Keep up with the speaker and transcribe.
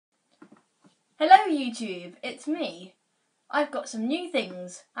Hello YouTube, it's me. I've got some new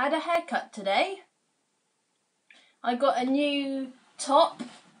things. I had a haircut today. I got a new top.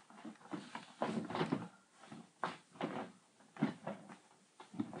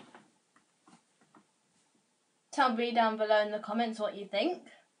 Tell me down below in the comments what you think.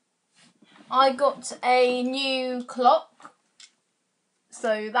 I got a new clock.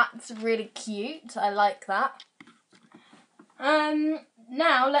 So that's really cute. I like that.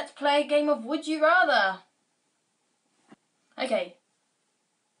 Now let's play a game of Would You Rather. Okay.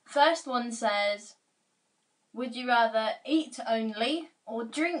 First one says, would you rather eat only or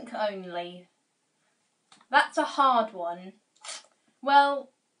drink only? That's a hard one.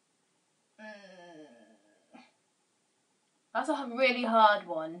 Well, that's a really hard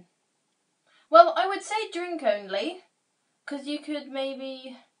one. Well, I would say drink only, because you could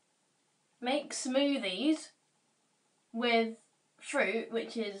maybe make smoothies with fruit,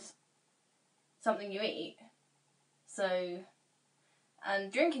 which is something you eat. So,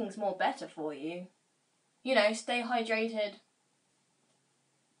 and drinking's more better for you. You know, stay hydrated.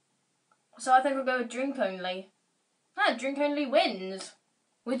 So I think I'll go with drink only. Drink only wins.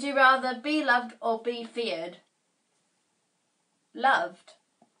 Would you rather be loved or be feared? Loved.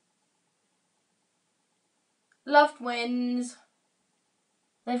 Loved wins.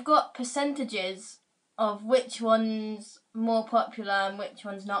 They've got percentages of which one's more popular and which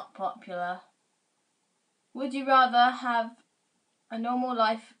one's not popular. Would you rather have a normal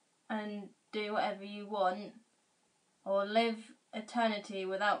life and do whatever you want, or live eternity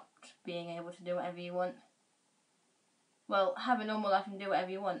without being able to do whatever you want? Well, have a normal life and do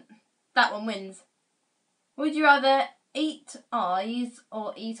whatever you want. That one wins. Would you rather eat eyes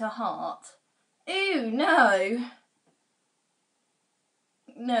or eat a heart? Ew, no.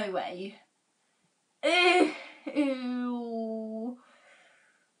 No way. Ew.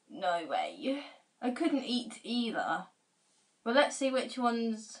 No way. I couldn't eat either. Well, let's see which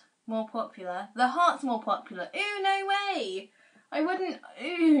one's more popular. The heart's more popular. Ew, no way. I wouldn't.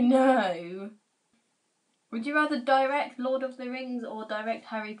 Ew, no. Would you rather direct Lord of the Rings or direct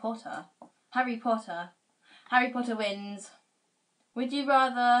Harry Potter? Harry Potter. Harry Potter wins. Would you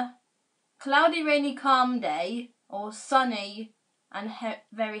rather cloudy, rainy, calm day or sunny and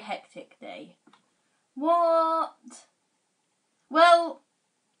very hectic day? What? Well,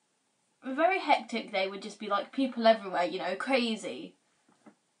 a very hectic day would just be like people everywhere, you know, crazy.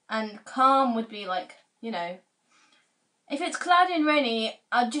 And calm would be like, you know, if it's cloudy and rainy,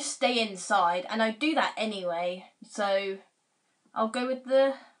 I'll just stay inside, and I do that anyway. So I'll go with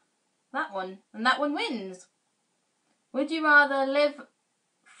that one, and that one wins. Would you rather live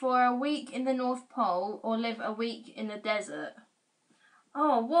for a week in the North Pole or live a week in the desert?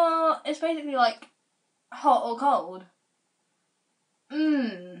 Oh, what? It's basically like hot or cold.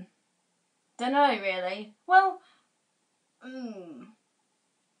 Dunno really. Well,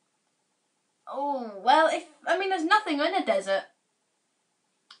 Oh, well, there's nothing in a desert.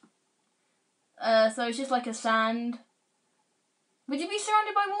 So it's just like a sand. Would you be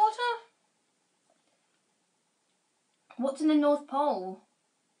surrounded by water? What's in the North Pole?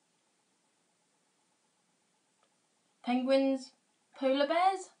 Penguins? Polar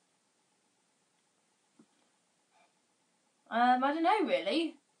bears? I don't know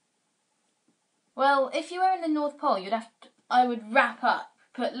really. Well, if you were in the North Pole, I would wrap up,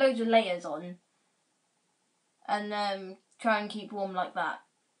 put loads of layers on, and try and keep warm like that.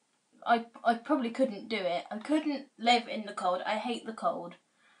 I probably couldn't do it. I couldn't live in the cold. I hate the cold.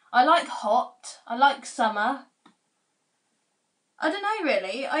 I like hot. I like summer. I don't know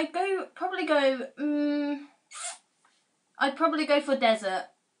really. I'd probably go for desert.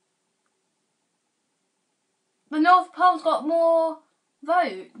 The North Pole's got more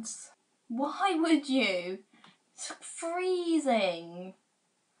votes. Why would you? It's freezing.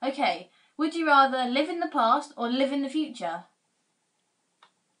 Okay, would you rather live in the past or live in the future?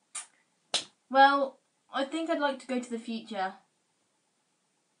 Well, I think I'd like to go to the future.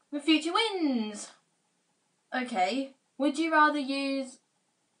 The future wins! Okay, would you rather use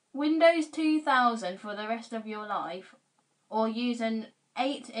Windows 2000 for the rest of your life or use an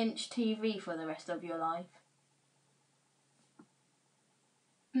 8-inch TV for the rest of your life?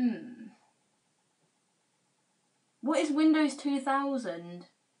 What is Windows 2000?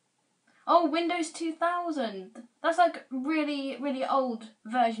 Oh, Windows 2000. That's like a really, really old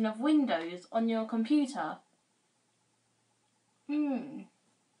version of Windows on your computer. 8-inch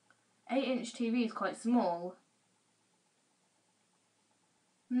TV is quite small.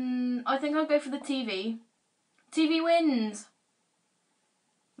 I think I'll go for the TV. TV wins.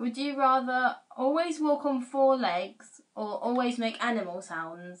 Would you rather always walk on 4 legs or always make animal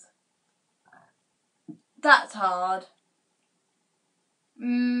sounds? That's hard.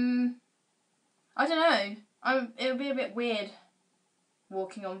 I don't know. It would be a bit weird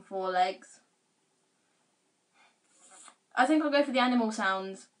walking on 4 legs. I think I'll go for the animal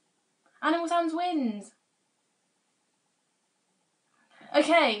sounds. Animal sounds wins.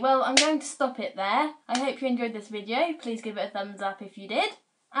 Okay, well, I'm going to stop it there. I hope you enjoyed this video. Please give it a thumbs up if you did.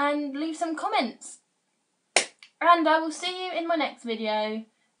 And leave some comments. And I will see you in my next video.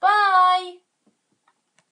 Bye!